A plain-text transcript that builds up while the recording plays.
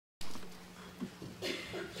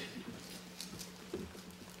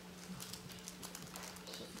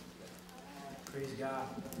Praise God.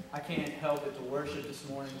 I can't help but to worship this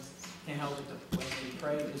morning. Can't help but to, when we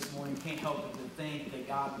prayed this morning, can't help but to think that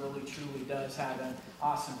God really, truly does have an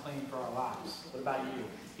awesome plan for our lives. What about you?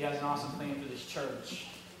 He has an awesome plan for this church.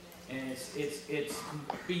 And it's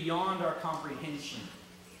beyond our comprehension,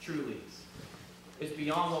 truly. It's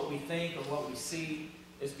beyond what we think or what we see.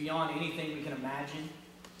 It's beyond anything we can imagine.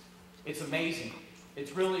 It's amazing.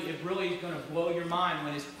 It really is going to blow your mind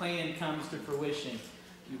when His plan comes to fruition.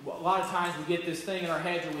 A lot of times we get this thing in our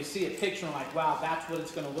heads when we see a picture and we're like, wow, that's what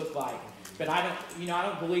it's going to look like. But I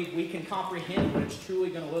don't believe we can comprehend what it's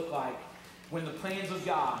truly going to look like when the plans of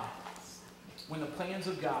God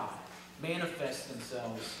manifest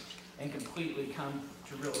themselves and completely come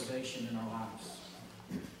to realization in our lives.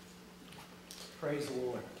 Praise the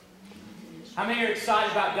Lord. How many are excited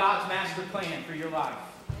about God's master plan for your life?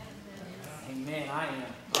 Amen. I am.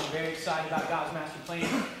 I'm very excited about God's master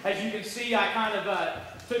plan. As you can see, I kind of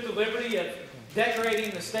took the liberty of decorating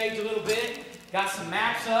the stage a little bit. Got some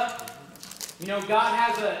maps up. You know, God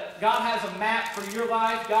has a map for your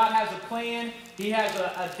life. God has a plan. He has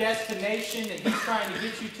a destination that He's trying to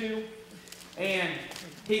get you to. And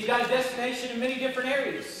He's got a destination in many different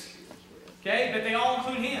areas. Okay? But they all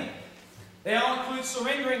include Him. They all include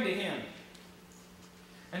surrendering to Him.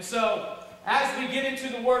 And so, as we get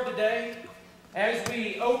into the Word today, as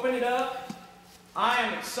we open it up, I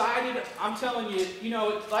am excited. I'm telling you, you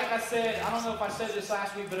know, like I said, I don't know if I said this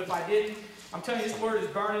last week, but if I didn't, I'm telling you, this Word is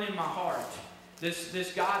burning in my heart.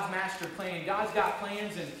 This God's master plan. God's got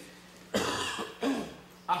plans, and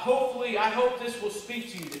I hope this will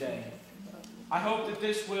speak to you today. I hope that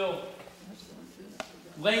this will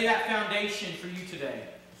lay that foundation for you today.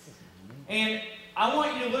 And I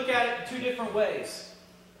want you to look at it two different ways.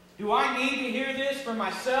 Do I need to hear this for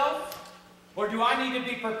myself? Or do I need to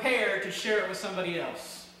be prepared to share it with somebody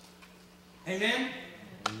else? Amen?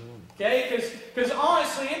 Okay? Because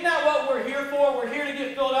honestly, isn't that what we're here for? We're here to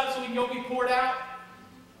get filled up so we can go be poured out.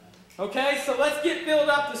 Okay? So let's get filled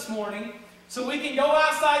up this morning so we can go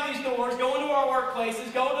outside these doors, go into our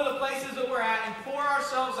workplaces, go to the places that we're at, and pour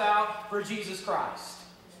ourselves out for Jesus Christ.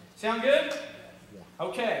 Sound good?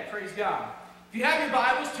 Okay. Praise God. If you have your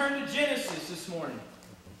Bibles, turn to Genesis this morning.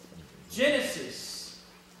 Genesis.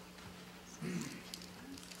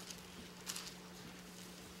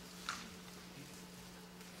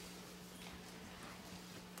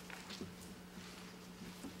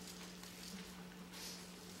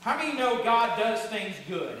 How many know God does things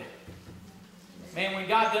good? Man, when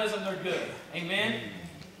God does them, they're good. Amen?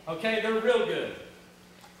 Okay, they're real good.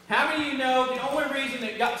 How many of you know the only reason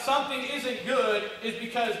that something isn't good is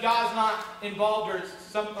because God's not involved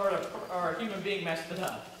or a human being messed it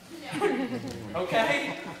up?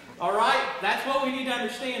 Okay? All right? That's what we need to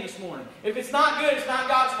understand this morning. If it's not good, it's not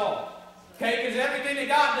God's fault. Okay? Because everything that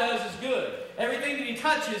God does is good. Everything that He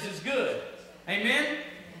touches is good. Amen?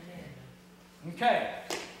 Okay.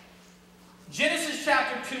 Genesis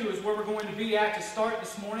chapter 2 is where we're going to be at to start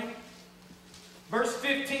this morning. Verse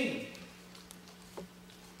 15.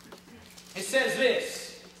 It says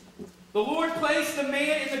this. The Lord placed the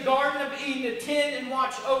man in the Garden of Eden to tend and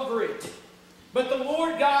watch over it. But the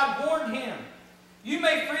Lord God warned him, you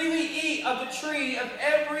may freely eat of the tree of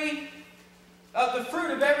the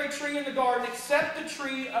fruit of every tree in the garden, except the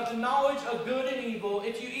tree of the knowledge of good and evil.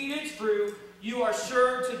 If you eat its fruit, you are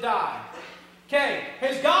sure to die. Okay,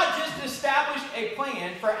 has God just established a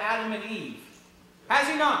plan for Adam and Eve? Has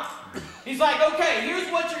He not? He's like, okay, here's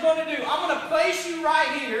what you're going to do. I'm going to place you right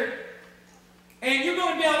here, and you're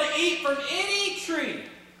going to be able to eat from any tree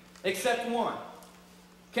except one.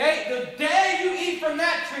 Okay, the day you eat from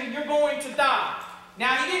that tree, you're going to die.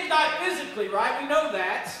 Now, He didn't die physically, right? We know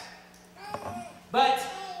that. But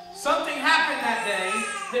something happened that day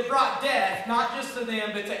that brought death, not just to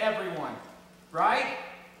them, but to everyone. Right?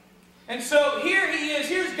 And so here He is.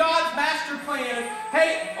 Here's God's master plan.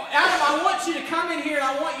 Hey, Adam, I want you to come in here and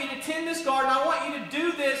I want you to tend this garden. I want you to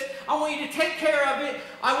do this. I want you to take care of it.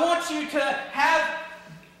 I want you to have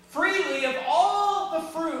freely of all the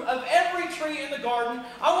fruit of every tree in the garden.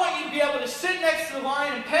 I want you to be able to sit next to the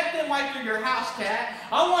lion and pet them like you're your house cat.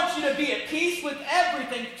 I want you to be at peace with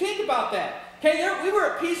everything. Think about that. Okay, we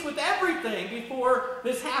were at peace with everything before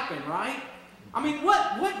this happened, right? I mean,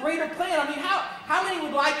 what greater plan? I mean, how many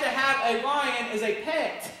would like to have a lion as a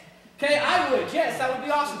pet? Okay, I would. Yes, that would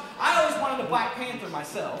be awesome. I always wanted a Black Panther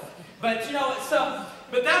myself. But, you know,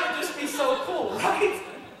 but that would just be so cool, right?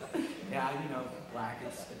 Yeah, you know, black,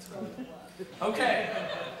 it's cool. Okay.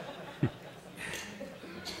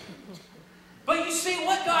 But you see,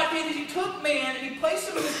 what God did is He took man and He placed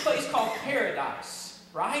him in this place called paradise,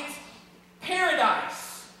 right?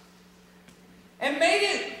 Paradise. And made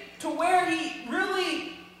it to where he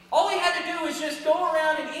really, all he had to do was just go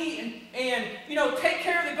around and eat and take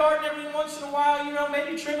care of the garden every once in a while,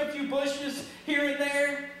 maybe trim a few bushes here and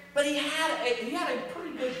there. But he had a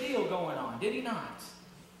pretty good deal going on, did he not?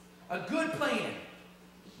 A good plan.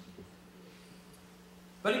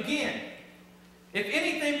 But again, if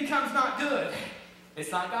anything becomes not good,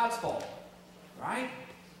 it's not God's fault, right?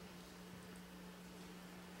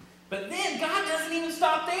 But then God doesn't even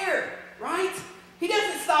stop there, right? He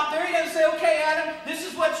doesn't stop there. He doesn't say, okay, Adam, this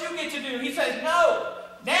is what you get to do. He says, no.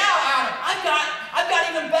 Now, Adam, I've got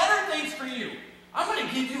even better things for you. I'm going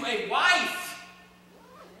to give you a wife.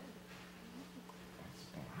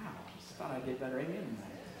 Wow, I thought I'd get better amen than that.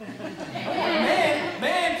 Come on,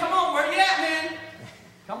 man, come on, where you at, man?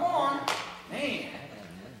 Come on, man.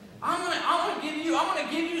 I'm going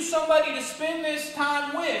to give you somebody to spend this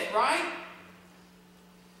time with, right?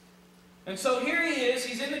 And so here he is.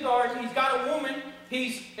 He's in the garden. He's got a woman.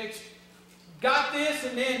 He's got this,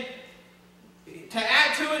 and then to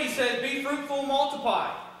add to it, he says, "Be fruitful,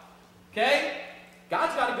 multiply." Okay?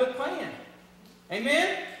 God's got a good plan.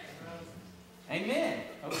 Amen. Amen.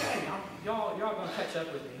 Okay, y'all going to catch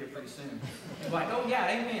up with me here pretty soon. Like, oh yeah,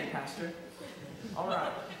 amen, Pastor. All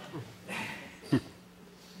right.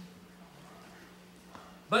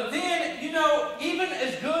 But then, even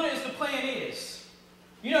as good as the plan is,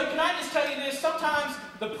 can I just tell you this? Sometimes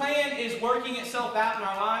the plan is working itself out in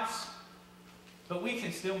our lives, but we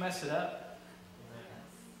can still mess it up.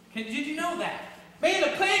 Did you know that? Man,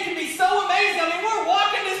 the plan can be so amazing. I mean, we're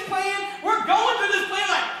walking this plan. We're going through this plan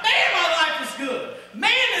like, man, my life is good.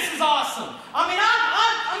 Man, this is awesome. I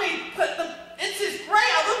mean, it's just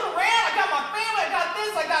great. I look around. I got my family. I got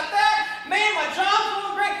this. I got that. Man, my job's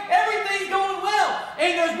going great. Everything's going well.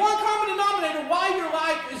 And there's one common denominator why your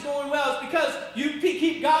life is going well. It's because you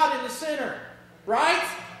keep God in the center, right?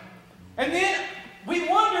 And then we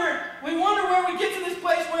wonder where we get to this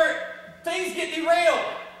place where things get derailed,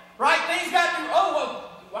 right? Things got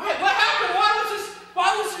what happened?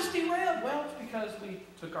 Why was this derailed? Well, it's because we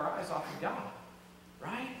took our eyes off of God,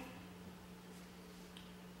 right?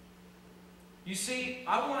 You see,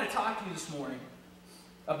 I want to talk to you this morning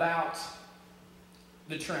about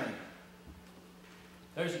the train.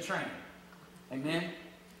 There's a train. Amen?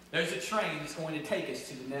 There's a train that's going to take us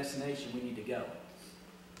to the destination we need to go.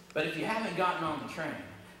 But if you haven't gotten on the train,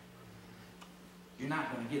 you're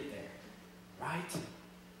not going to get there. Right?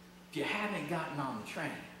 If you haven't gotten on the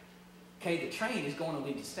train, okay, the train is going to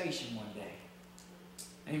leave the station one day.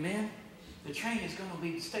 Amen? The train is going to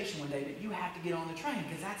leave the station one day, but you have to get on the train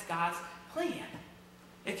because that's God's plan.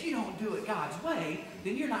 If you don't do it God's way,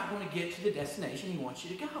 then you're not going to get to the destination He wants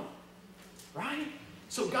you to go. Right?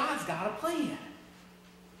 So God's got a plan.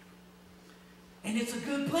 And it's a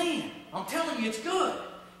good plan. I'm telling you, it's good.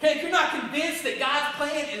 Okay, if you're not convinced that God's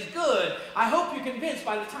plan is good, I hope you're convinced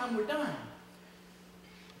by the time we're done.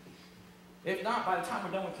 If not, by the time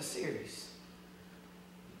we're done with the series.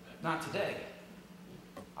 Not today.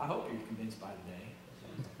 I hope you're convinced by today.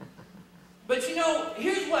 But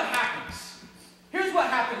here's what happens. Here's what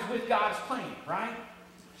happens with God's plan, right?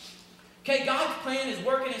 Okay, God's plan is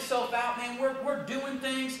working itself out, man. We're doing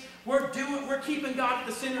things. We're keeping God at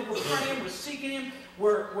the center. We're praying. We're seeking Him.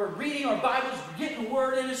 We're reading our Bibles. We're getting the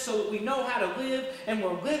Word in us so that we know how to live, and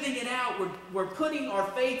we're living it out. We're putting our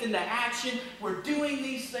faith into action. We're doing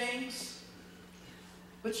these things.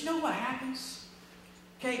 But you know what happens?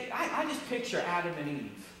 Okay, I just picture Adam and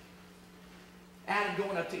Eve. Adam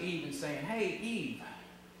going up to Eve and saying, "Hey, Eve,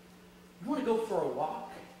 you want to go for a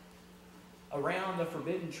walk around the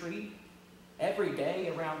forbidden tree every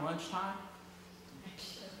day around lunchtime?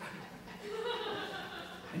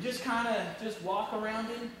 And just walk around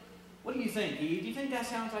it? What do you think, Eve? Do you think that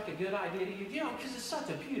sounds like a good idea to you? Because it's such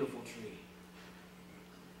a beautiful tree.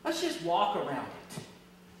 Let's just walk around it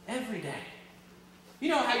every day." You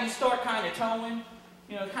know how you start kind of towing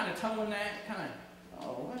that,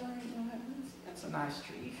 that's a nice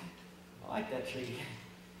tree. I like that tree.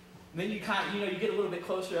 And then you you get a little bit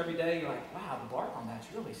closer every day. You're like, wow, the bark on that's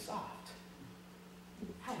really soft.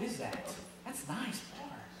 How is that? That's nice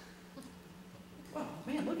bark. Well,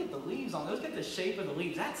 man, look at the leaves on those. Look at the shape of the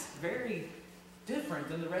leaves. That's very different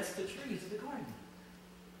than the rest of the trees of the garden.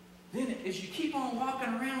 Then as you keep on walking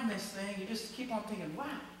around this thing, you just keep on thinking, wow,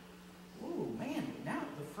 ooh, man, now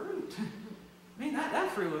the fruit. Man,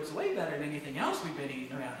 that fruit looks way better than anything else we've been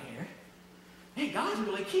eating around here. Man, God's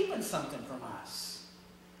really keeping something from us.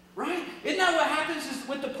 Right? Isn't that what happens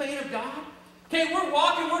with the plan of God? Okay, we're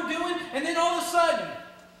walking, we're doing, and then all of a sudden,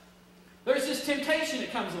 there's this temptation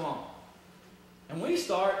that comes along. And we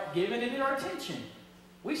start giving it our attention.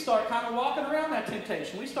 we start kind of walking around that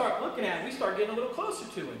temptation. We start looking at it. We start getting a little closer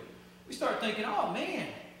to it. We start thinking, oh man,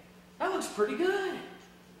 that looks pretty good.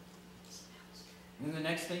 And then the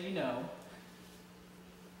next thing you know,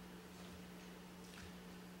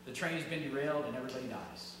 the train has been derailed and everybody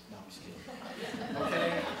dies. No, I'm just kidding.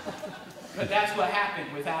 Okay? But that's what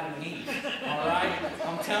happened with Adam and Eve. All right?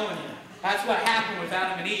 I'm telling you. That's what happened with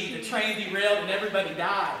Adam and Eve. The train derailed and everybody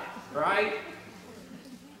died. Right?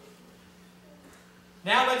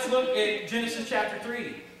 Now let's look at Genesis chapter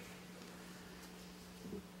 3.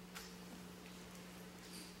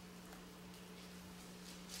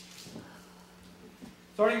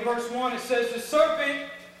 Starting in verse 1, it says, "The serpent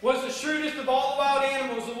was the shrewdest of all the wild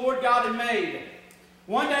animals the Lord God had made.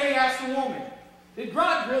 One day he asked the woman, Did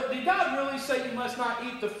God really say you must not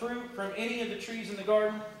eat the fruit from any of the trees in the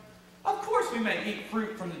garden? Of course we may eat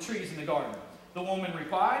fruit from the trees in the garden. The woman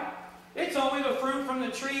replied, It's only the fruit from the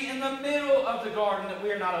tree in the middle of the garden that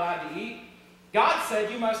we are not allowed to eat. God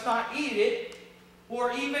said you must not eat it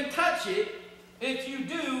or even touch it. If you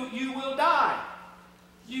do, you will die.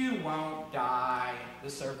 You won't die, the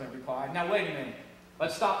serpent replied. Now wait a minute.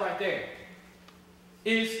 Let's stop right there.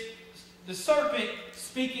 Is the serpent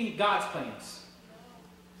speaking God's plans?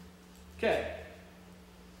 Okay.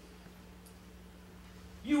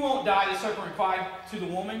 You won't die, the serpent replied to the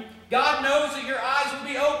woman. God knows that your eyes will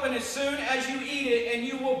be open as soon as you eat it, and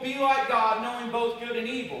you will be like God, knowing both good and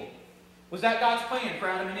evil. Was that God's plan for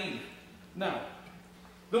Adam and Eve? No.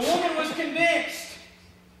 The woman was convinced.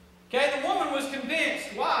 Okay, the woman was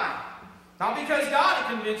convinced. Why? Not because God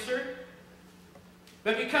had convinced her,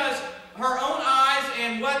 but because her own eyes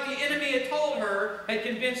and what the enemy had told her had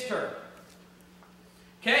convinced her.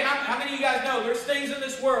 Okay, how many of you guys know there's things in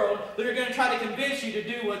this world that are going to try to convince you to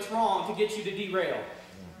do what's wrong to get you to derail?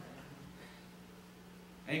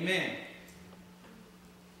 Amen.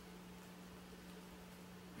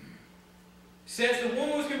 Says the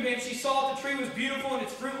woman was convinced. She saw that the tree was beautiful and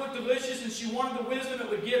its fruit looked delicious, and she wanted the wisdom it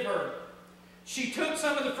would give her. She took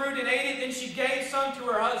some of the fruit and ate it. Then she gave some to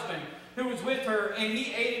her husband who was with her, and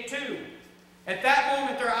he ate it too. At that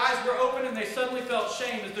moment their eyes were open, and they suddenly felt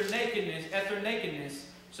shame at their nakedness.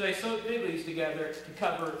 So they sewed fig leaves together to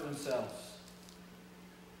cover themselves.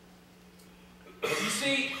 You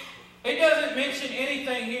see, it doesn't mention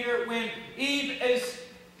anything here when Eve is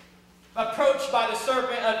approached by the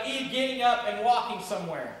serpent of Eve getting up and walking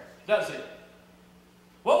somewhere, does it?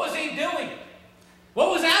 What was Eve doing? What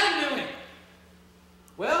was Adam doing?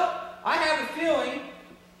 Well, I have a feeling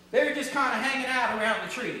they were just kind of hanging out around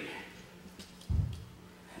the tree.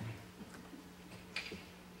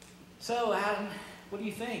 So, Adam, what do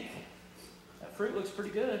you think? That fruit looks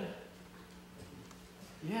pretty good.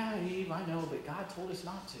 Yeah, Eve, I know, but God told us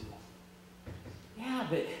not to. Yeah,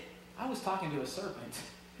 but I was talking to a serpent.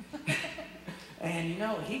 And you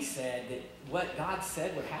know, he said that what God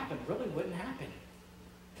said would happen really wouldn't happen.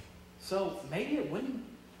 So maybe it wouldn't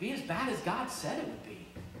be as bad as God said it would be.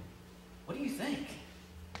 What do you think?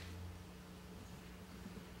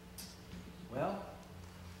 Well,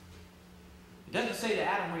 it doesn't say that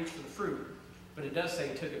Adam reached for the fruit, but it does say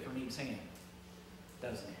he took it from Eve's hand,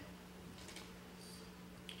 doesn't it?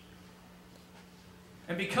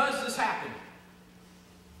 And because this happened,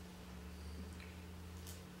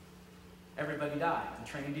 everybody died. The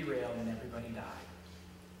train derailed and everybody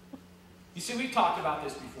died. You see, we've talked about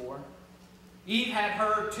this before. Eve had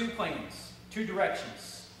her two plans, two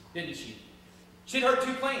directions, didn't she? She had her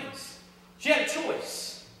two plans. She had a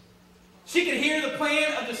choice. She could hear the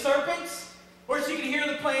plan of the serpents, or she could hear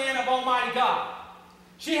the plan of Almighty God.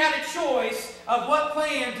 She had a choice of what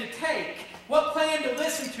plan to take, what plan to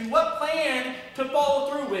listen to, what plan to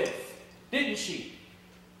follow through with, didn't she?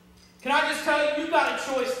 Can I just tell you, you've got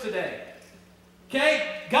a choice today.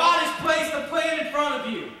 Okay? God has placed a plan in front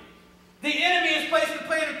of you. The enemy has placed a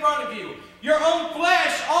plan in front of you. Your own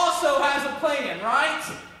flesh also has a plan, right?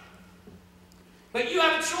 But you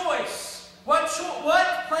have a choice. What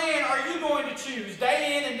plan are you going to choose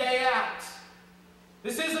day in and day out?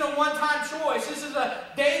 This isn't a one-time choice. This is a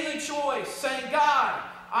daily choice saying, God,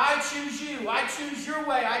 I choose you. I choose your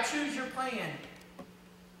way. I choose your plan.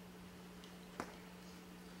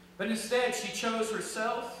 But instead, she chose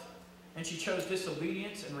herself, and she chose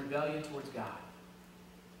disobedience and rebellion towards God.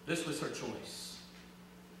 This was her choice.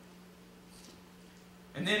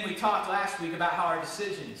 And then we talked last week about how our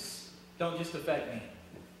decisions don't just affect me.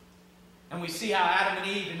 And we see how Adam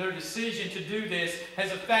and Eve and their decision to do this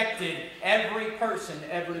has affected every person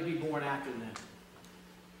ever to be born after them.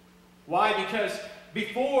 Why? Because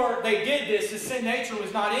before they did this, the sin nature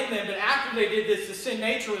was not in them. But after they did this, the sin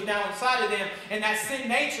nature was now inside of them. And that sin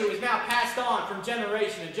nature was now passed on from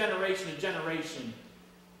generation to generation to generation.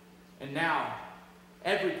 And now,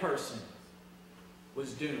 every person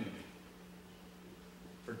was doomed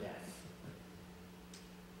for death.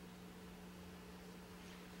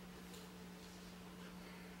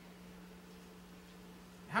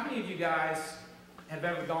 How many of you guys have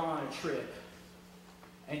ever gone on a trip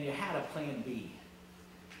and you had a plan B?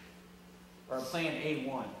 Or a plan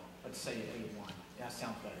A1. Let's say A1. That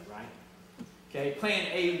sounds better, right? Okay, plan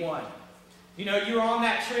A1. You know, you were on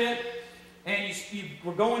that trip and you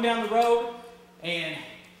were going down the road and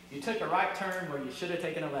you took a right turn where you should have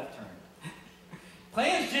taken a left turn.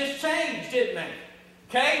 Plans just changed, didn't they?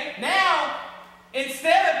 Okay, now,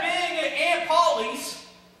 instead of being at Aunt Polly's,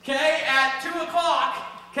 okay, at 2 o'clock,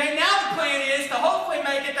 okay, now the plan is to hopefully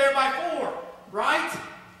make it there by 4, right?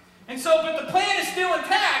 And so, but the plan is still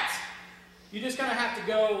intact. You're just going to have to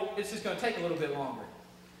go, it's just going to take a little bit longer.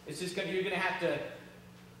 It's just going to, you're going to have to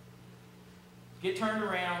get turned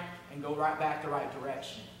around and go right back the right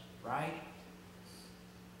direction, right?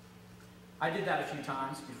 I did that a few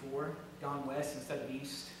times before, gone west instead of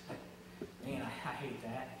east. Man, I hate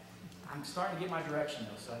that. I'm starting to get my direction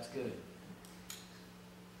though, so that's good.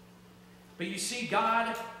 But you see,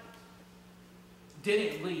 God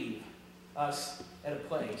didn't leave us at a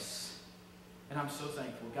place, and I'm so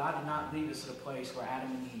thankful. God did not leave us at a place where Adam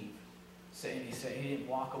and Eve said, he didn't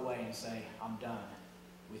walk away and say, I'm done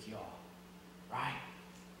with y'all. Right?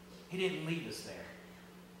 He didn't leave us there.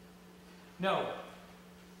 No.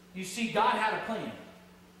 You see, God had a plan.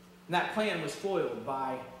 And that plan was foiled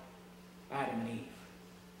by Adam and Eve.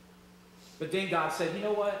 But then God said, you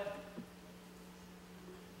know what?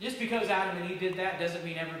 Just because Adam and Eve did that doesn't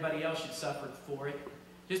mean everybody else should suffer for it.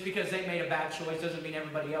 Just because they made a bad choice doesn't mean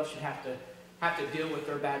everybody else should have to deal with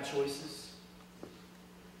their bad choices.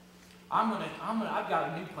 I've got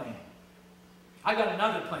a new plan. I've got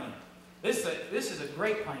another plan. This is a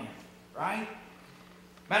great plan, right?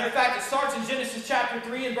 Matter of fact, it starts in Genesis chapter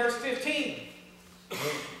 3 and verse 15.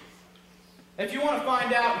 If you want to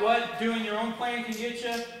find out what doing your own plan can get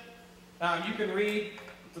you, you can read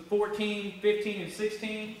the 14, 15, and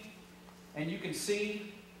 16, and you can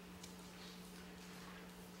see.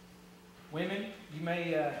 Women, you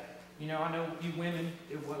may, I know you women,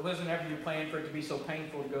 it wasn't ever your plan for it to be so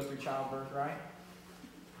painful to go through childbirth, right?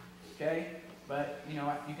 Okay? But, you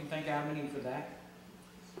can thank Adam and Eve for that.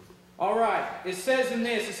 All right. It says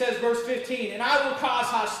verse 15, and I will cause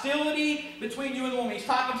hostility between you and the woman. He's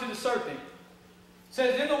talking to the serpent. It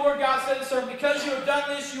says, then the Lord God said to the serpent, because you have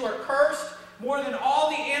done this, you are cursed more than all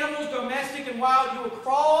the animals, domestic and wild. You will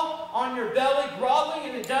crawl on your belly, groveling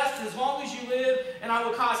in the dust as long as you live, and I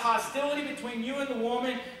will cause hostility between you and the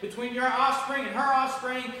woman, between your offspring and her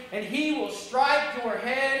offspring, and he will strike your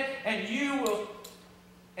head, and you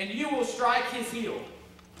will strike his heel.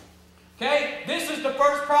 Okay? This is the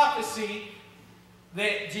first prophecy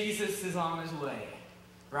that Jesus is on his way.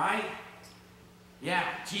 Right? Yeah,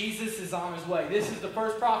 Jesus is on his way. This is the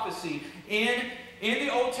first prophecy in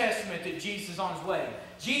the Old Testament that Jesus is on his way.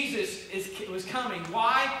 Jesus was coming.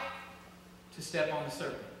 Why? To step on the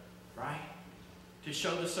serpent. Right? To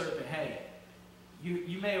show the serpent, hey,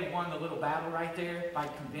 you may have won the little battle right there by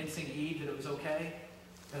convincing Eve that it was okay,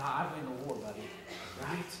 but I win the war, buddy.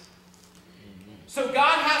 Right? So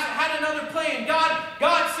God had another plan.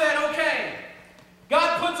 God said, okay.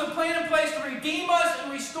 God puts a plan in place to redeem us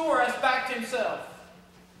and restore us back to himself.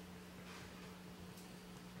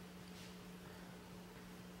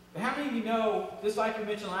 But how many of you know, just like we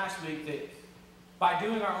mentioned last week, that by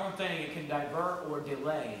doing our own thing, it can divert or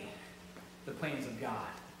delay the plans of God?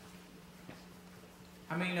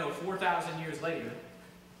 How many know 4,000 years later,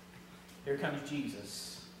 here comes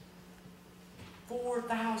Jesus?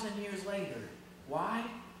 4,000 years later. Why?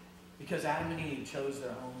 Because Adam and Eve chose their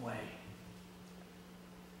own way.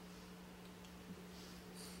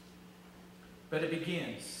 But it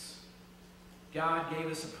begins. God gave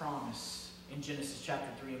us a promise in Genesis chapter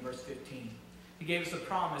 3 and verse 15. He gave us a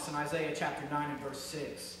promise in Isaiah chapter 9 and verse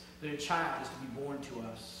 6 that a child is to be born to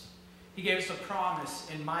us. He gave us a promise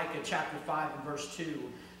in Micah chapter 5 and verse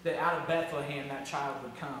 2 that out of Bethlehem that child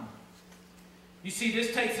would come. You see,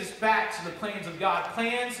 this takes us back to the plans of God.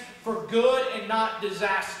 Plans for good and not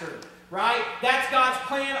disaster. Right? That's God's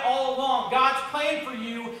plan all along. God's plan for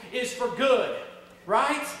you is for good.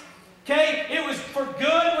 Right? Okay? It was for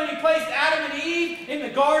good when he placed Adam and Eve in the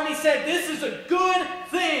garden. He said, this is a good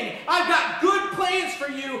thing. I've got good plans for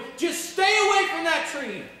you. Just stay away from that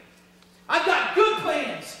tree. I've got good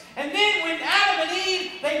plans. And then when Adam and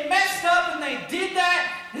Eve, they messed up and they did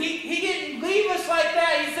that, he didn't leave us like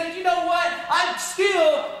that. He said, you know what? I've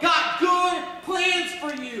still got good plans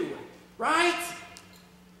for you. Right?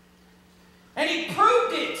 And he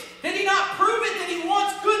proved it. Did he not prove it that he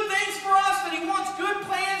wants good things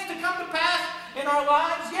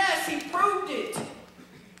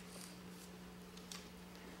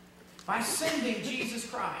by sending Jesus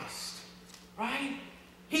Christ. Right?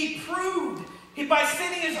 He proved, by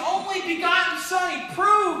sending His only begotten Son, He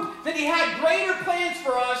proved that He had greater plans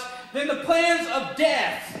for us than the plans of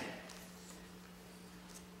death.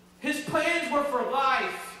 His plans were for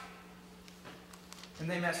life, and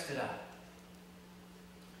they messed it up.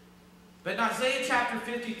 But in Isaiah chapter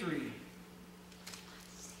 53,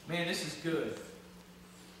 man, this is good.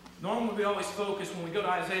 Normally we always focus, when we go to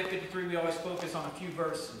Isaiah 53, we always focus on a few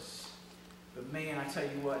verses. But man, I tell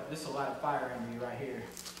you what, this will light a fire in me right here.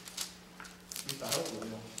 At least I hope it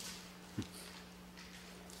will.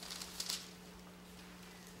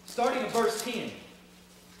 Starting at verse 10. It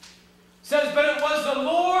says, but it was the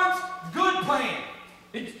Lord's good plan.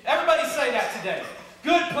 Everybody say that today.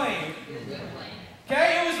 Good plan.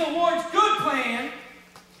 Okay, it was the Lord's good plan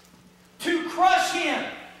to crush Him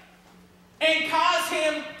and cause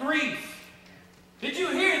Him grief. Did you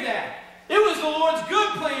hear that? It was the Lord's good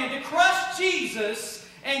plan to crush Jesus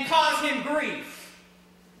and cause Him grief.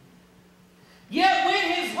 Yet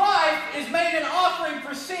when His life is made an offering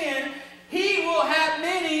for sin, He will have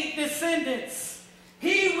many descendants.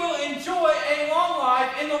 He will enjoy a long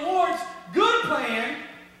life, and the Lord's good plan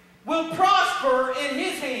will prosper in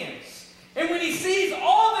His hands. And when He sees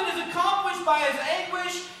all that is accomplished by His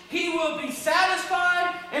anguish, He will be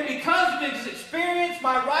satisfied, and because of His experience,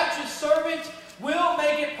 my righteous servant will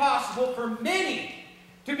make it possible for many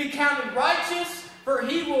to be counted righteous, for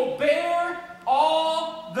He will bear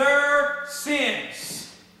all their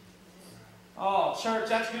sins. Oh, church,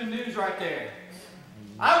 that's good news right there.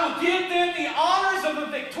 I will give them the honors of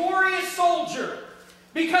a victorious soldier,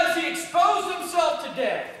 because He exposed Himself to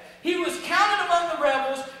death. He was counted among the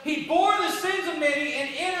rebels. He bore the sins of many and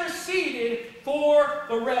interceded for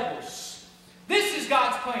the rebels. This is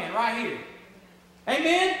God's plan right here.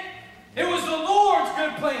 Amen? It was the Lord's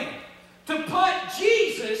good plan to put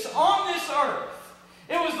Jesus on this earth.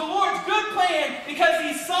 It was the Lord's good plan because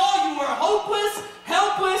He saw you were hopeless,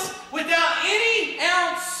 helpless, without any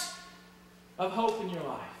ounce of hope in your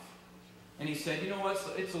life. And He said, you know what?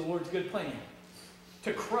 It's the Lord's good plan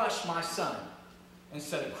to crush my Son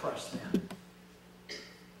instead of crush them.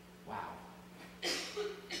 Wow.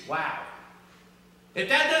 Wow. If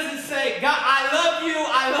that doesn't say, God, I love you,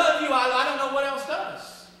 I don't know what else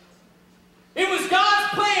does. It was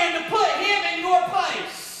God's plan to put Him in your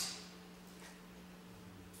place.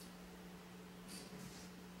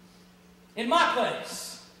 In my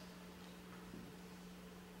place.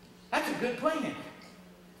 That's a good plan.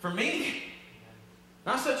 For me,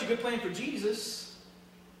 not such a good plan for Jesus.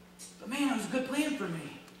 But man, it was a good plan for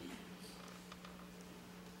me.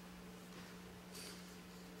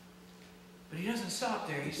 But He doesn't stop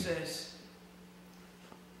there. He says,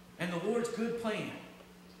 and the Lord's good plan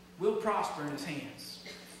will prosper in His hands.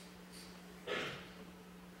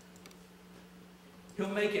 He'll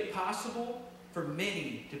make it possible for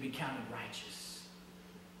many to be counted righteous.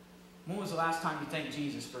 When was the last time you thanked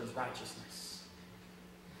Jesus for His righteousness?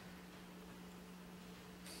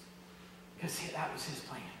 Because that was His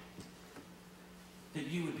plan. That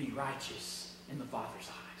you would be righteous in the Father's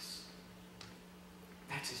eyes.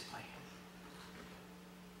 That's His plan.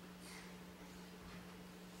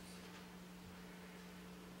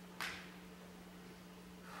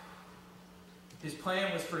 His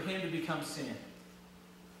plan was for Him to become sin.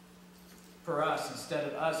 For us, instead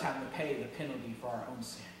of us having to pay the penalty for our own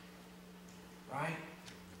sin. Right?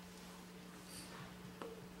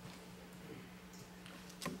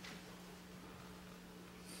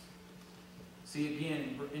 See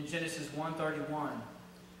again, in Genesis 1:31,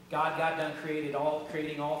 God got done creating all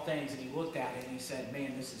things, and He looked at it and He said,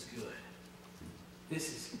 man, this is good. This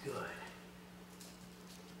is good.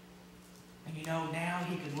 And you know, now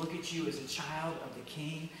He can look at you as a child of the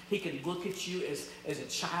King. He can look at you as a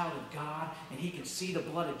child of God, and He can see the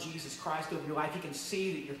blood of Jesus Christ over your life. He can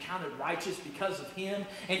see that you're counted righteous because of Him,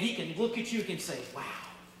 and He can look at you and can say, wow,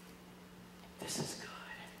 this is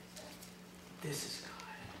good. This is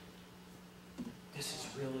good. This is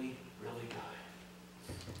really, really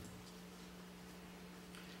good.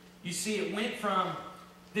 You see, it went from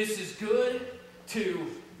this is good to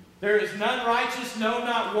there is none righteous, no,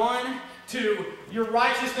 not one, to your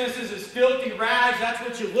righteousness is as filthy rags, that's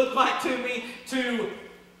what you look like to me, to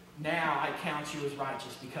now I count you as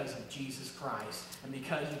righteous because of Jesus Christ and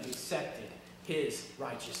because you've accepted His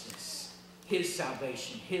righteousness, His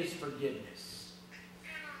salvation, His forgiveness.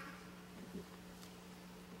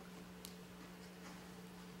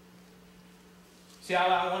 See,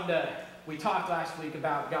 we talked last week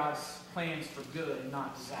about God's plans for good and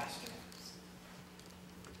not disaster.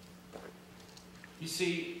 You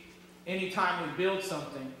see, anytime we build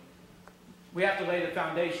something, We have to lay the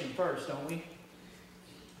foundation first, don't we?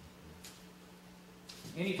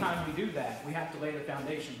 Anytime we do that, we have to lay the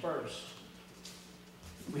foundation first.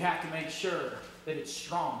 We have to make sure that it's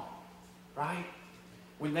strong, right?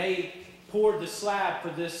 When they poured the slab for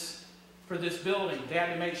this building, they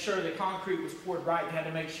had to make sure the concrete was poured right. They had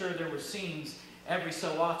to make sure there were seams every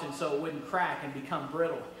so often so it wouldn't crack and become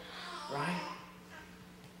brittle, right?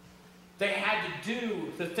 They had to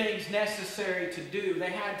do the things necessary to do.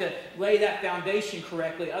 They had to lay that foundation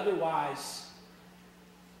correctly. Otherwise,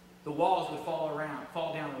 the walls would fall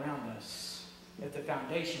down around us if the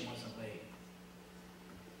foundation wasn't laid.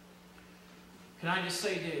 Can I just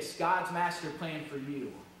say this? God's master plan for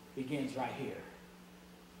you begins right here.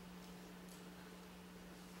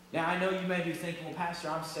 Now, I know you may be thinking, well, Pastor,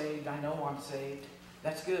 I'm saved. I know I'm saved.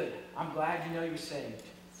 That's good. I'm glad you know you're saved.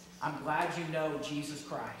 I'm glad you know Jesus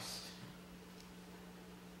Christ.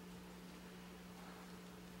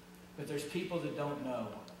 But there's people that don't know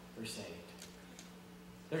they're saved.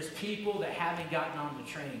 There's people that haven't gotten on the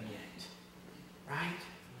train yet. Right?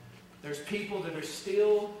 There's people that are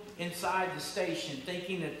still inside the station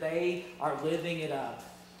thinking that they are living it up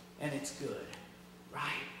and it's good. Right?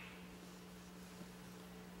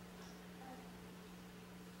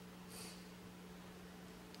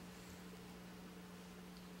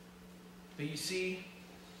 But you see,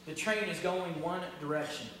 the train is going one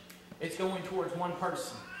direction. It's going towards one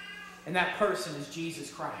person. And that person is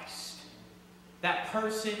Jesus Christ. That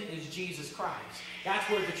person is Jesus Christ. That's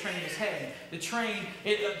where the train is heading. The train,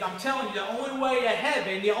 I'm telling you, the only way to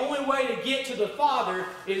heaven, the only way to get to the Father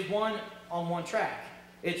is on one track.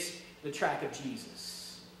 It's the track of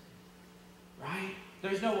Jesus. Right?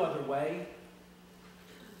 There's no other way.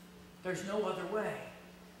 There's no other way.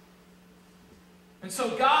 And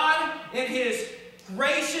so God, in His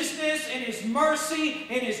graciousness, in His mercy,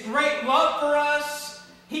 in His great love for us,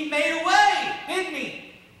 He made a way, didn't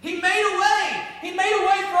He? He made a way. He made a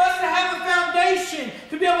way for us to have a foundation,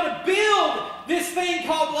 to be able to build this thing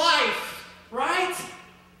called life. Right?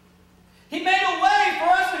 He made a way for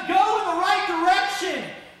us to go in the right direction,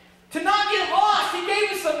 to not get lost. He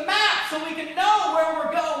gave us a map so we can know where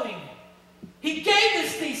we're going. He gave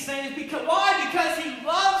us these things. Why? Because He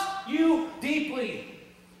loves you deeply.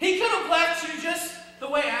 He could have left you just the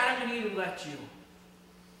way Adam and Eve left you.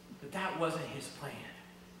 But that wasn't His plan.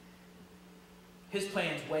 His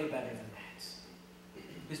plan's way better than that.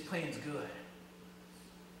 His plan's good.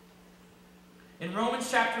 In Romans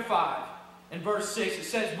chapter 5, in verse 6, it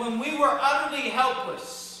says, when we were utterly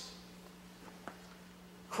helpless,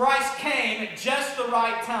 Christ came at just the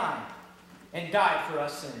right time and died for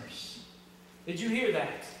us sinners. Did you hear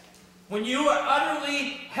that? When you were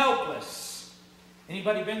utterly helpless.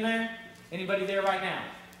 Anybody been there? Anybody there right now?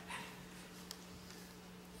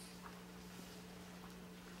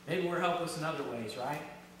 Maybe we're helpless in other ways, right?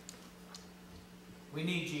 We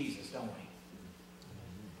need Jesus, don't we?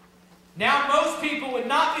 Now, most people would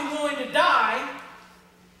not be willing to die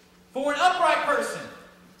for an upright person.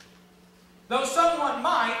 Though someone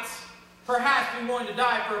might perhaps be willing to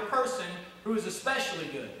die for a person who is especially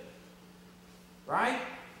good. Right?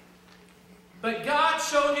 But God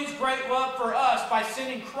showed His great love for us by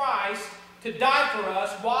sending Christ to die for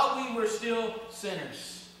us while we were still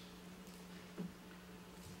sinners.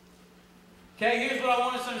 Okay, here's what I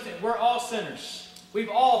want us to understand. We're all sinners. We've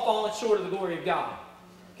all fallen short of the glory of God.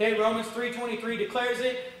 Okay, Romans 3:23 declares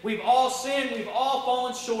it. We've all sinned. We've all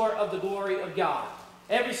fallen short of the glory of God.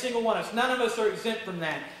 Every single one of us. None of us are exempt from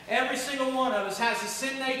that. Every single one of us has a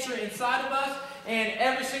sin nature inside of us. And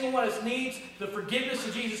every single one of us needs the forgiveness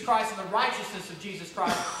of Jesus Christ and the righteousness of Jesus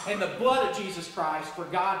Christ and the blood of Jesus Christ for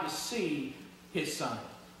God to see His son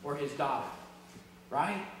or His daughter.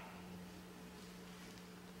 Right?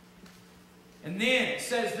 And then it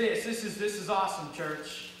says this. This is awesome,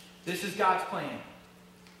 church. This is God's plan.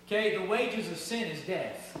 Okay, the wages of sin is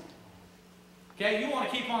death. Okay, you want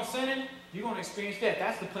to keep on sinning, you're going to experience death.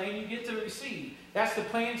 That's the plan you get to receive. That's the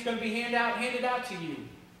plan that's going to be handed out to you.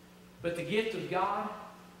 But the gift of God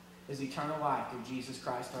is eternal life through Jesus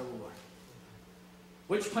Christ our Lord.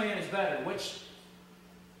 Which plan is better?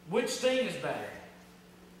 Which thing is better?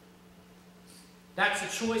 That's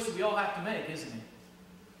a choice that we all have to make, isn't it?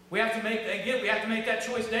 We have to make that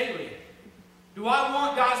choice daily. Do I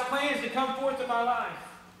want God's plans to come forth in my life?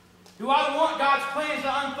 Do I want God's plans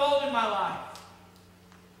to unfold in my life?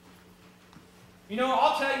 You know,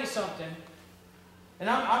 I'll tell you something. And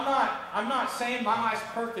I'm not saying my life's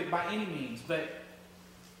perfect by any means, but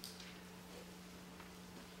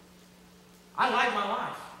I like my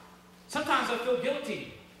life. Sometimes I feel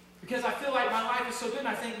guilty because I feel like my life is so good and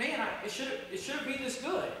I think, man, it shouldn't be this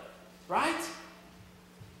good. Right?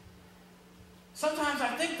 Sometimes I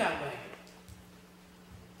think that way.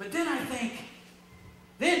 But then I think,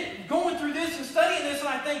 going through this and studying this, and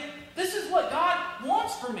I think, this is what God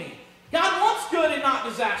wants for me. God wants good and not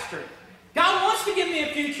disaster. God wants to give me a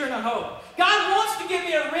future and a hope. God wants to give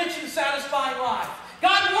me a rich and satisfying life.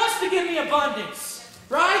 God wants to give me abundance.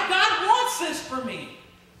 Right? God wants this for me.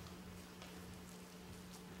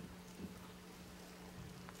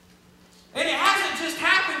 And it hasn't just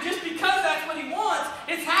happened just because that's what He wants.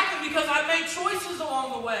 It's happened because I've made choices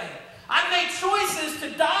along the way. I've made choices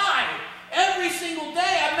to die every single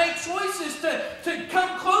day. I've made choices to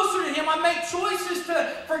come closer to Him. I've made choices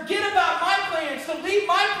to forget about my plans, to leave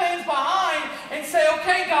my plans behind and say,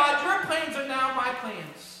 okay, God, your plans are now my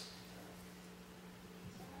plans.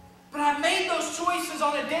 But I've made those choices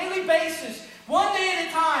on a daily basis, one day at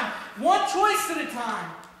a time, one choice at a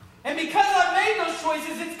time. And because I've made those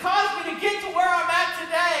choices, it's caused me to get to where I'm at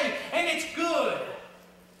today, and it's good.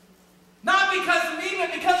 Not because of me,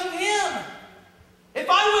 but because of Him. If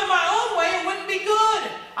I went my own way, it wouldn't be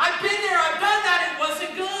good. I've been there, I've done that, it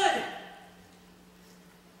wasn't good.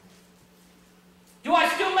 Do I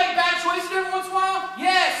still make bad choices every once in a while?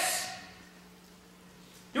 Yes.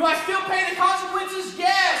 Do I still pay the consequences?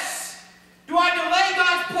 Yes. Do I delay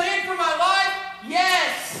God's plan for my life?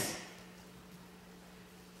 Yes.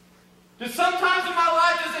 Sometimes in my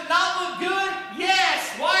life, does it not look good?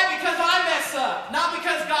 Yes. Why? Because I mess up, not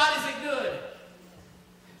because God isn't good.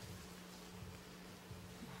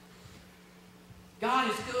 God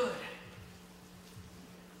is good.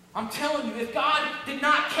 I'm telling you, if God did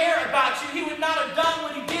not care about you, He would not have done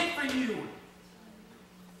what He did for you.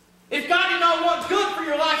 If God did not want good for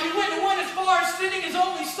your life, He wouldn't have went as far as sending His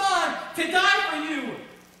only Son to die for you.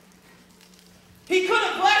 He could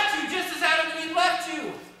have left you just as Adam and Eve left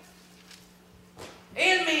you.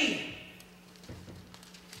 And me.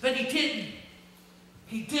 But He didn't.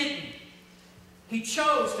 He didn't. He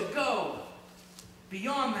chose to go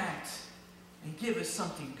beyond that and give us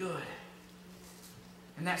something good.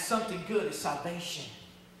 And that something good is salvation.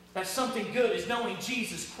 That something good is knowing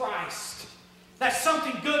Jesus Christ. That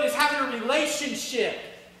something good is having a relationship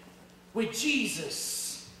with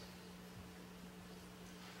Jesus.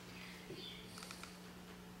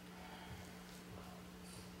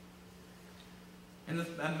 And the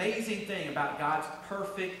amazing thing about God's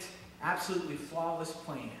perfect, absolutely flawless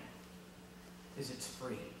plan is it's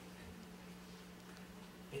free.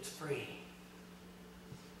 It's free.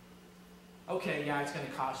 Okay, yeah, it's going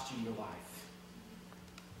to cost you your life.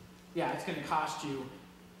 Yeah, it's going to cost you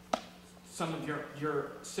some of your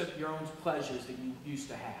own pleasures that you used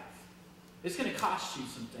to have. It's going to cost you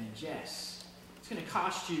some things, yes. It's going to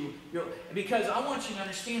cost you because I want you to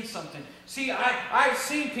understand something. See, I've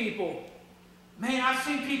seen people. Man, I've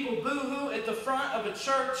seen people boo-hoo at the front of a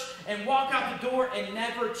church and walk out the door and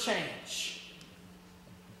never change.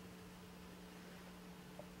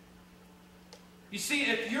 You see,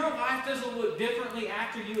 if your life doesn't look differently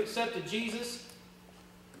after you accepted Jesus,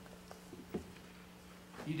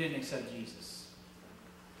 you didn't accept Jesus.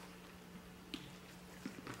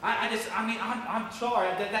 I'm sorry,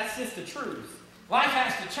 that's just the truth. Life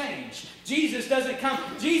has to change. Jesus doesn't come.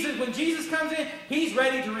 When Jesus comes in, He's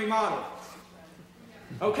ready to remodel.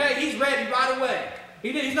 Okay, He's ready right away.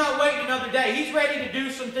 He's not waiting another day. He's ready to do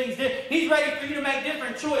some things. He's ready for you to make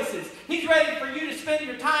different choices. He's ready for you to spend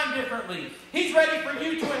your time differently. He's ready for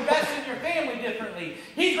you to invest in your family differently.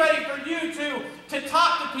 He's ready for you to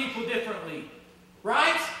talk to people differently.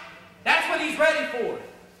 Right? That's what He's ready for.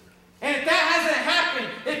 And if that hasn't happened,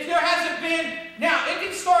 if there hasn't been, now it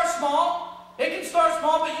can start small. It can start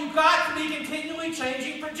small, but you've got to be continually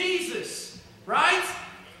changing for Jesus. Right?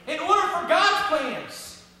 In order for God's plans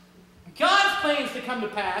to come to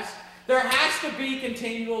pass, there has to be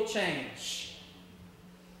continual change.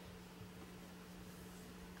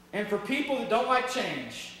 And for people that don't like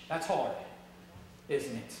change, that's hard,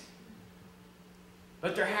 isn't it?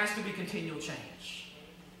 But there has to be continual change.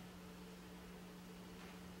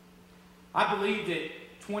 I believe that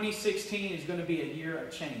 2016 is going to be a year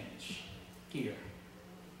of change here.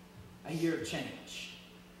 A year of change.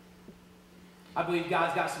 I believe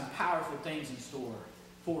God's got some powerful things in store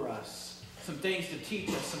for us. Some things to teach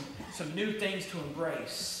us. Some new things to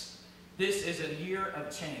embrace. This is a year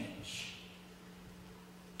of change.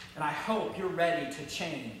 And I hope you're ready to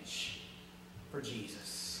change for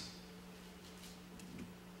Jesus.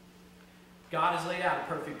 God has laid out a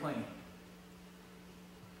perfect plan.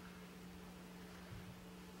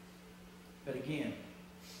 But again,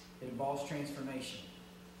 it involves transformation.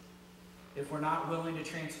 If we're not willing to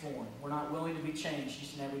transform, we're not willing to be changed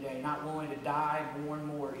each and every day, not willing to die more and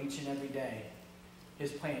more each and every day,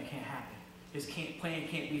 His plan can't happen. His plan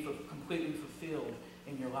can't be completely fulfilled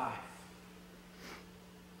in your life.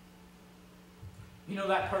 You know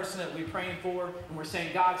that person that we're praying for and we're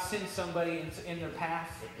saying, God, send somebody in their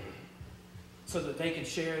path so that they can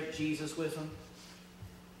share Jesus with them?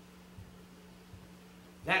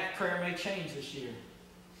 That prayer may change this year.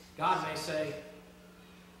 God may say,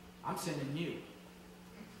 I'm sending you.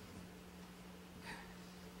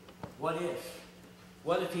 What if?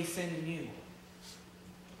 What if He's sending you?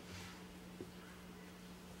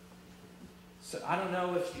 So I don't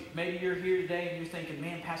know if maybe you're here today and you're thinking,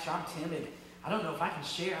 man, Pastor, I'm timid. I don't know if I can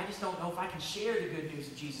share. I just don't know if I can share the good news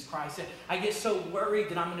of Jesus Christ. I get so worried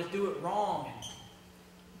that I'm going to do it wrong.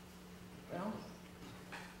 Well,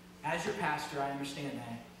 as your pastor, I understand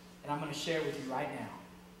that. And I'm going to share with you right now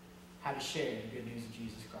how to share the good news of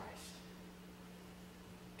Jesus Christ.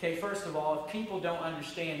 Okay, first of all, if people don't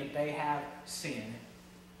understand that they have sin,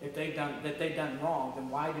 if they've done wrong, then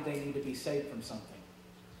why do they need to be saved from something?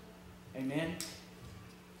 Amen?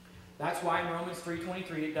 That's why in Romans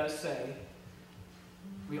 3:23 it does say,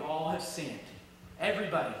 we all have sinned.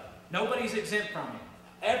 Everybody. Nobody's exempt from it.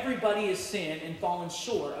 Everybody has sinned and fallen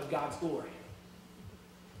short of God's glory.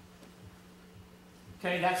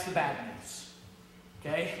 Okay, that's the bad news.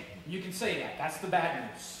 Okay? You can say that. That's the bad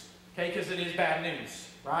news. Okay, because it is bad news.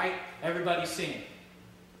 Right? Everybody's sinned.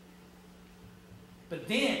 But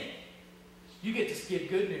then, you get to give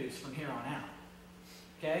good news from here on out.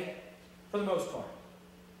 Okay? For the most part.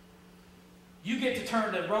 You get to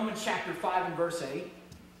turn to Romans chapter 5 and verse 8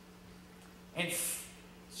 and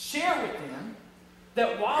share with them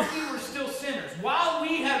that while we were still sinners, while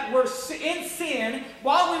we were in sin,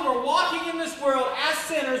 while we were walking in this world as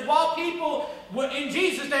sinners, while people in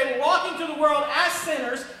Jesus, they were walking through the world as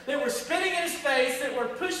sinners, they were spitting in His face, they were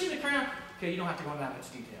pushing the crown. Okay, you don't have to go into that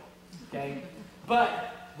much detail. Okay?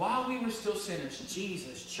 But while we were still sinners,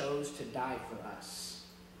 Jesus chose to die for us.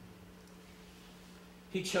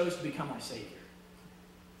 He chose to become our Savior.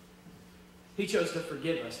 He chose to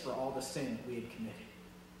forgive us for all the sin that we had committed.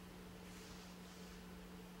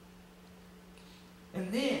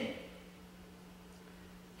 And then,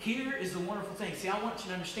 here is the wonderful thing. See, I want you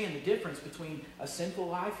to understand the difference between a sinful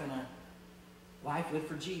life and a life lived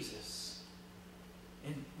for Jesus.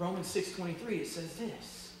 In Romans 6:23, it says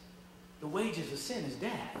this: the wages of sin is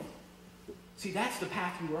death. See, that's the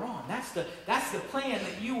path you were on. That's the plan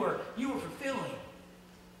that you were fulfilling.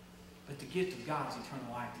 But the gift of God is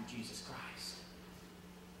eternal life through Jesus Christ.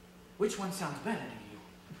 Which one sounds better to you?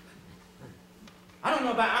 I don't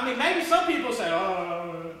know about, maybe some people say,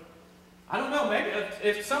 oh, I don't know, maybe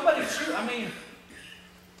if somebody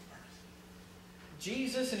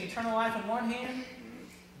Jesus and eternal life in one hand,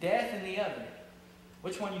 death in the other.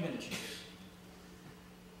 Which one are you going to choose?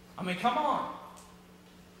 Come on.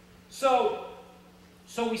 So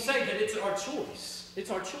we say that it's our choice.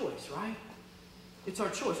 It's our choice, right? It's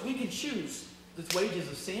our choice. We can choose the wages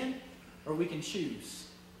of sin, or we can choose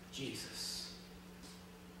Jesus.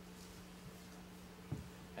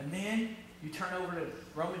 And then you turn over to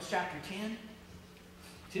Romans chapter 10.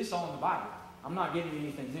 This is all in the Bible. I'm not giving you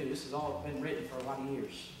anything new. This has all been written for a lot of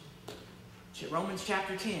years. Romans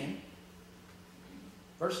chapter 10,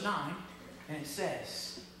 verse 9, and it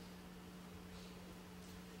says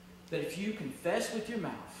that if you confess with your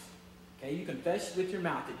mouth, okay, you confess with your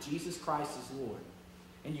mouth that Jesus Christ is Lord,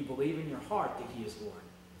 and you believe in your heart that He is Lord,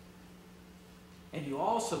 and you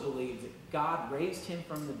also believe that God raised Him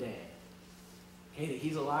from the dead, okay, that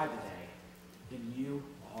He's alive today, then you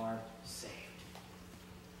are saved.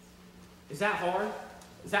 Is that hard?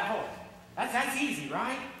 Is that hard? That's easy,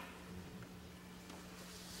 right?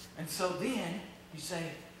 And so then you say,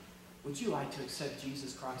 would you like to accept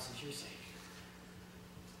Jesus Christ as your Savior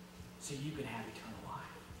so you can have eternal life?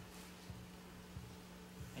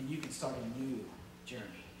 And you can start a new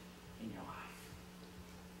journey in your life.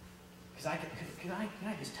 Because can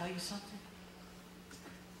I just tell you something?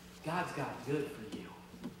 God's got good for you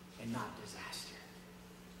and not disaster.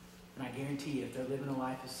 And I guarantee you, if they're living a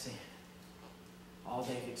life of sin, all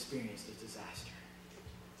they've experienced is disaster.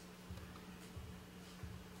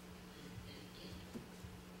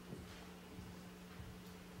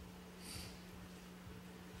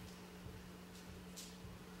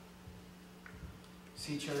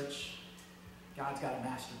 See, church, God's got a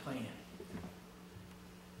master plan.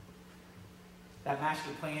 That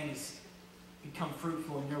master plan has become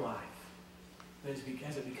fruitful in your life. But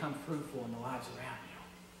has it become fruitful in the lives around you?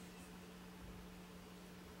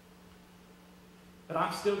 But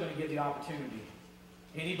I'm still going to give the opportunity.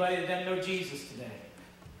 Anybody that doesn't know Jesus today,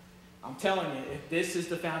 I'm telling you, if this is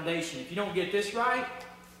the foundation, if you don't get this right,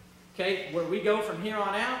 okay, where we go from here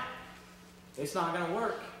on out, it's not going to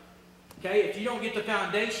work. Okay? If you don't get the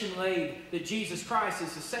foundation laid that Jesus Christ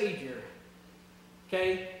is the Savior,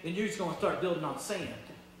 okay, then you're just going to start building on sand.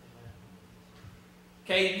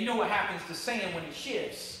 Okay? You know what happens to sand when it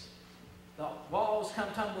shifts? The walls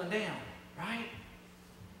come tumbling down, right?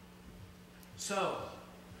 So,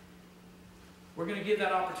 we're going to give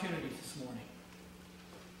that opportunity this morning.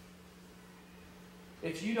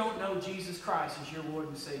 If you don't know Jesus Christ as your Lord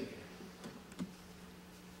and Savior,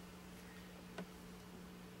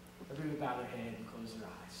 everybody bow their head and close their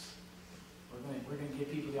eyes. We're going to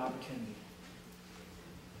give people the opportunity.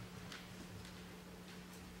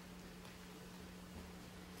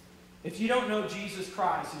 If you don't know Jesus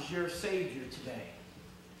Christ as your Savior today,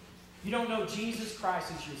 you don't know Jesus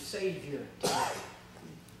Christ as your Savior today,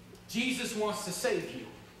 Jesus wants to save you.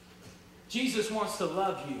 Jesus wants to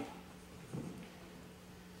love you.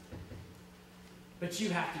 But you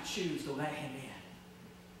have to choose to let Him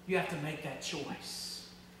in. You have to make that choice.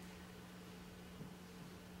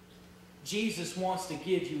 Jesus wants to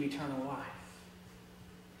give you eternal life.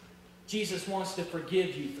 Jesus wants to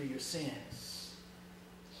forgive you for your sins.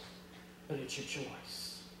 But it's your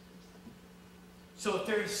choice. So if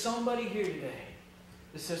there is somebody here today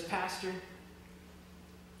that says, Pastor,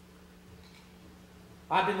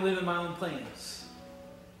 I've been living my own plans.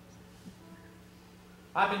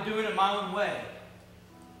 I've been doing it my own way.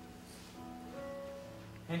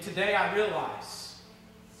 And today I realize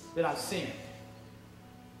that I've sinned.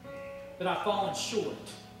 That I've fallen short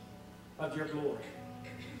of your glory.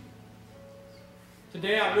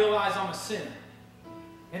 Today I realize I'm a sinner.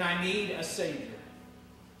 And I need a Savior.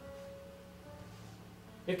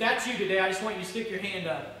 If that's you today, I just want you to stick your hand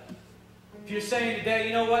up. If you're saying today,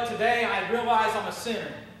 you know what? Today I realize I'm a sinner.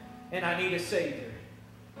 And I need a Savior.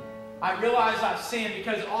 I realize I've sinned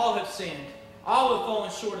because all have sinned. All have fallen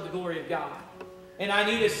short of the glory of God. And I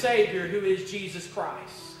need a Savior who is Jesus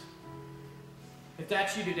Christ. If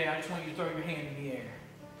that's you today, I just want you to throw your hand in the air.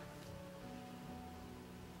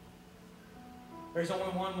 There's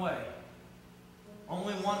only one way.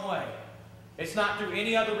 Only one way. It's not through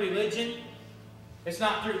any other religion. It's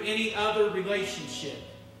not through any other relationship.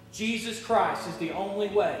 Jesus Christ is the only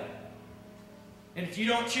way. And if you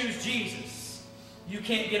don't choose Jesus, you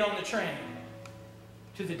can't get on the train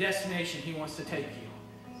to the destination He wants to take you.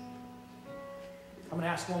 I'm going to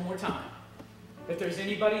ask one more time. If there's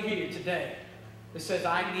anybody here today that says,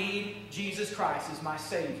 I need Jesus Christ as my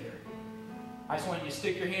Savior, I just want you to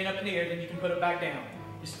stick your hand up in the air, then you can put it back down.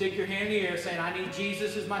 You stick your hand in the air saying, I need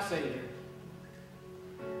Jesus as my Savior.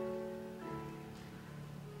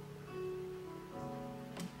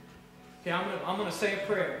 Okay, I'm going to say a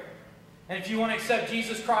prayer. And if you want to accept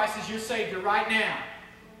Jesus Christ as your Savior right now,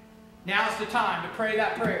 now's the time to pray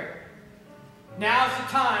that prayer. Now's the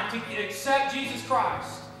time to accept Jesus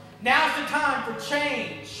Christ. Now's the time for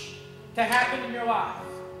change to happen in your life.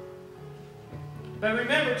 But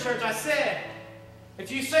remember, church, I said,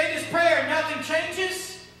 if you say this prayer and nothing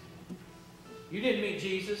changes, you didn't meet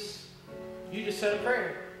Jesus. You just said a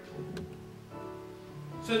prayer.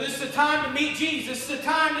 So this is the time to meet Jesus. This is the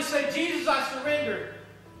time to say, Jesus, I surrender.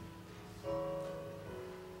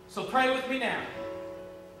 So pray with me now.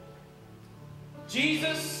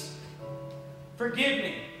 Jesus, forgive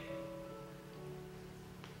me.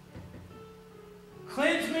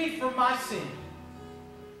 Cleanse me from my sin.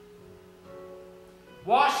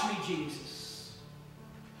 Wash me, Jesus.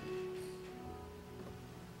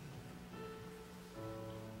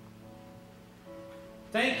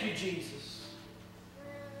 Thank you, Jesus,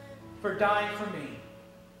 for dying for me.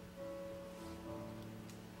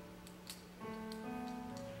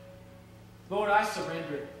 Lord, I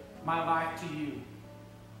surrender my life to you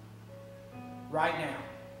right now.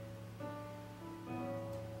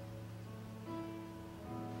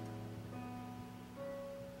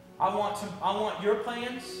 I want your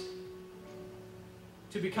plans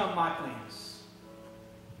to become my plans.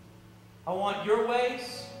 I want your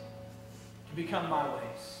ways to become my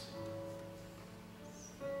ways.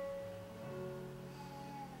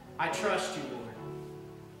 I trust you, Lord.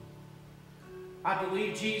 I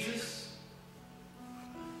believe, Jesus,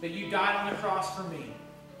 that you died on the cross for me.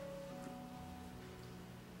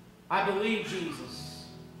 I believe, Jesus,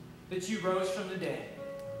 that you rose from the dead.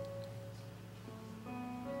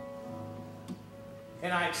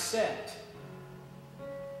 And I accept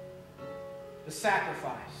the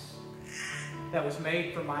sacrifice that was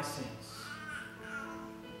made for my sins.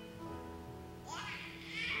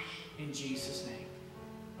 In Jesus' name.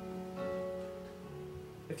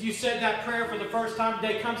 If you said that prayer for the first time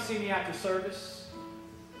today, come see me after service.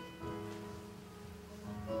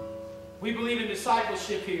 We believe in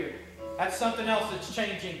discipleship here. That's something else that's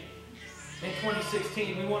changing In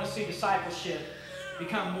 2016, we want to see discipleship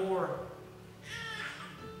become more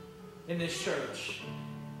in this church.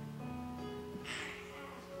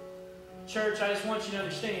 Church, I just want you to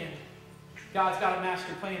understand, God's got a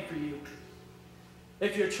master plan for you.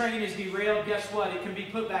 If your train is derailed, guess what? It can be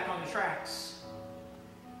put back on the tracks.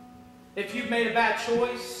 If you've made a bad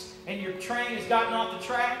choice and your train has gotten off the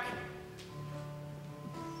track,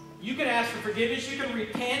 you can ask for forgiveness. You can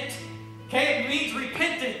repent. Okay, it means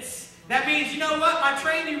repentance. That means, you know what? My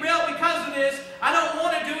train derailed because of this. I don't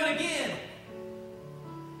want to do it again.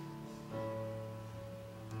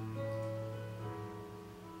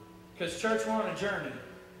 Because church, we're on a journey.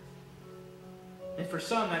 And for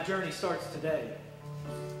some, that journey starts today.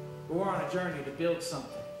 But we're on a journey to build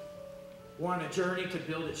something. We're on a journey to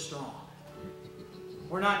build it strong.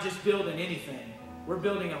 We're not just building anything. We're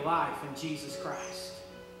building a life in Jesus Christ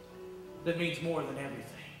that means more than everything.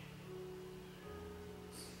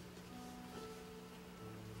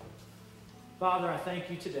 Father, I thank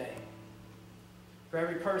you today for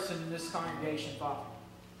every person in this congregation, Father.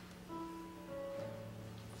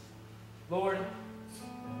 Lord,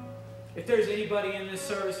 if there's anybody in this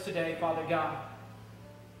service today, Father God,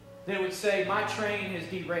 that would say, my train is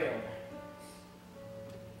derailed.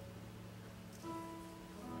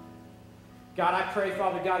 God, I pray,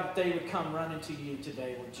 Father God, that they would come running to you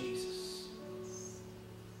today, Lord Jesus.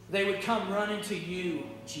 They would come running to you,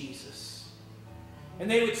 Jesus. And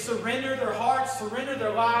they would surrender their hearts, surrender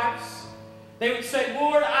their lives. They would say,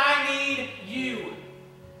 Lord, I need you.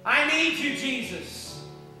 I need you, Jesus.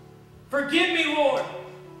 Forgive me, Lord,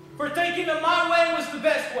 for thinking that my way was the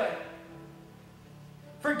best way.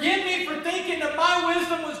 Forgive me for thinking that my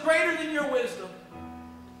wisdom was greater than your wisdom.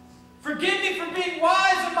 Forgive me for being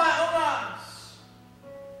wise in my own eyes.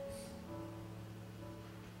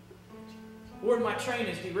 Lord, my train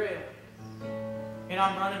is derailed. And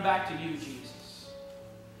I'm running back to you, Jesus.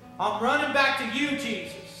 I'm running back to you,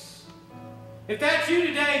 Jesus. If that's you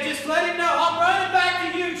today, just let him know. I'm running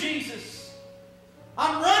back to you, Jesus.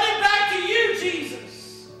 I'm running back to you,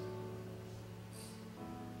 Jesus.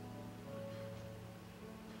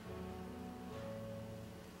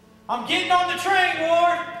 I'm getting on the train,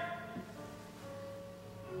 Lord.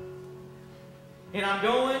 And I'm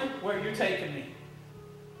going where you're taking me.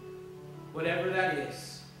 Whatever that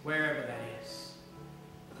is, wherever that is.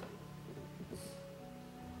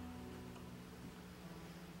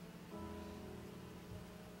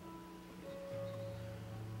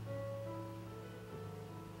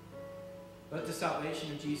 Let the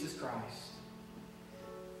salvation of Jesus Christ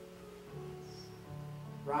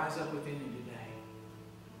rise up within you today.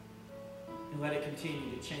 And let it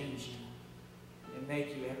continue to change you and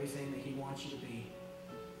make you everything that he wants you to be.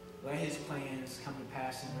 Let his plans come to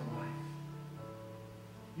pass in your life.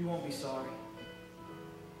 You won't be sorry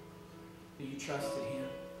that you trusted him.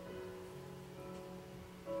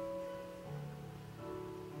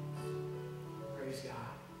 Praise God.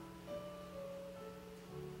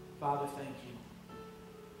 Father, thank you.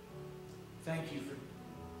 Thank you for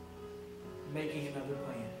making another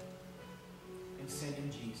plan and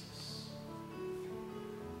sending Jesus.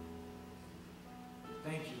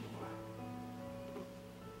 Thank you, Lord.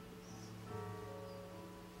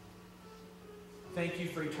 Thank you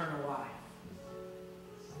for eternal life.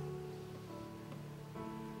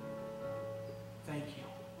 Thank you.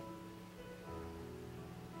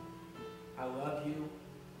 I love you.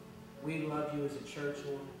 We love you as a church,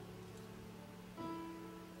 Lord.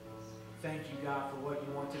 Thank you, God, for what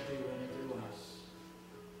you want to do in and through us.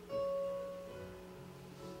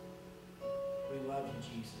 We love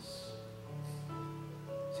you, Jesus.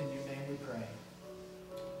 It's in your name we pray.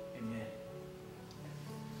 Amen.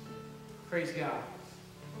 Praise God.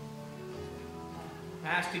 I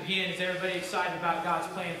ask again, is everybody excited about God's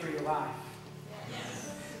plan for your life?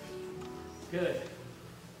 Yes. Good.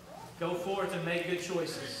 Go forth and make good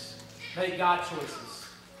choices. Make God choices.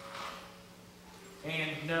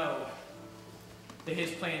 And know that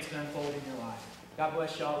his plans can unfold in your life. God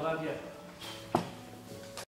bless y'all. Love you.